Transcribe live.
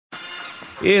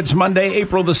It's Monday,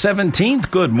 April the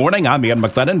 17th. Good morning. I'm Ian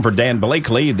McLennan for Dan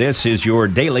Blakely. This is your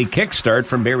daily kickstart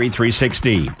from Barrie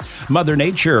 360. Mother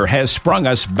Nature has sprung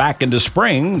us back into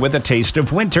spring with a taste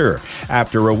of winter.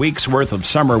 After a week's worth of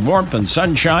summer warmth and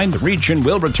sunshine, the region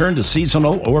will return to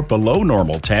seasonal or below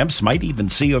normal temps, might even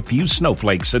see a few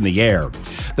snowflakes in the air.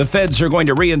 The feds are going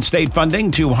to reinstate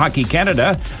funding to Hockey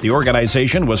Canada. The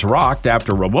organization was rocked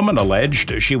after a woman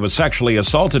alleged she was sexually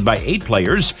assaulted by 8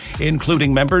 players,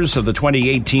 including members of the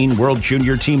 2018 World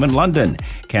Junior team in London.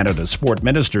 Canada's sport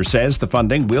minister says the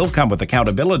funding will come with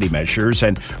accountability measures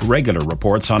and regular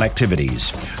reports on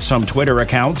activities. Some Twitter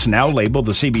accounts now label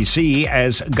the CBC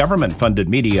as government-funded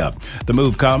media. The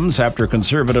move comes after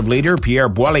Conservative leader Pierre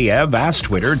Poilievre asked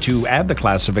Twitter to add the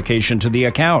classification to the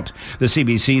account. The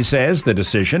CBC says the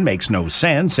decision makes no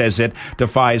sense as it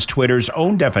defies Twitter's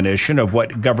own definition of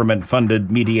what government-funded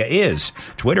media is.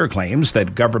 Twitter claims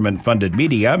that government-funded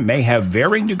media may have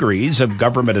varying degrees of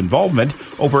government involvement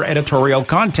over editorial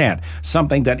content,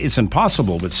 something that isn't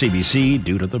possible with CBC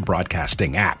due to the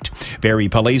Broadcasting Act. Barrie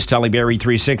Police telling Barrie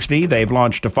 360 they've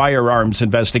launched a firearms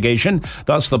investigation,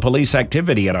 thus the police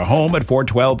activity at a home at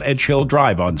 412 Edgehill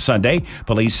Drive on Sunday.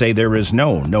 Police say there is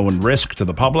no known risk to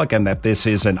the public and that this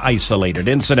is an isolated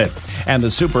incident. And the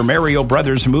Super Mario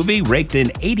Brothers movie raked in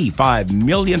 $85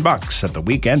 million at the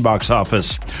weekend box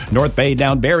office. North Bay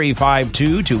down Barrie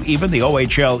 5-2 to even the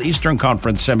OHL Eastern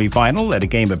Conference semifinal at a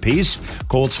game apiece.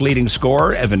 Colts leading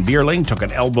scorer Evan Bierling took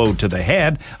an elbow to the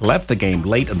head, left the game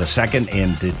late in the second,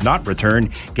 and did not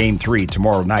return. Game 3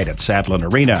 tomorrow night at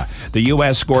Sadlon Arena. The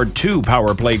U.S. scored 2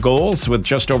 power play goals with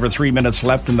just over 3 minutes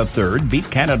left in the third, beat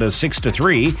Canada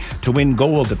 6-3 to win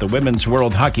gold at the Women's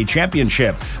World Hockey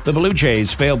Championship. The Blue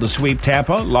Jays failed to sweep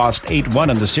Tampa, lost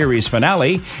 8-1 in the series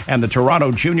finale, and the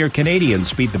Toronto Junior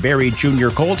Canadians beat the Barrie Junior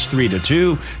Colts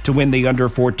 3-2 to win the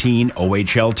under-14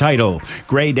 OHL title.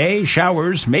 Gray day,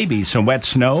 showers, maybe some wet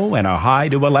snow, and a high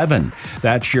to 11.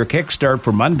 That's your kickstart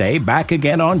for Monday. Back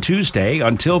again on Tuesday.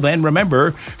 Until then,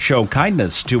 remember, show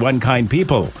kindness to unkind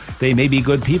people. They may be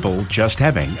good people just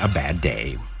having a bad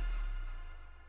day.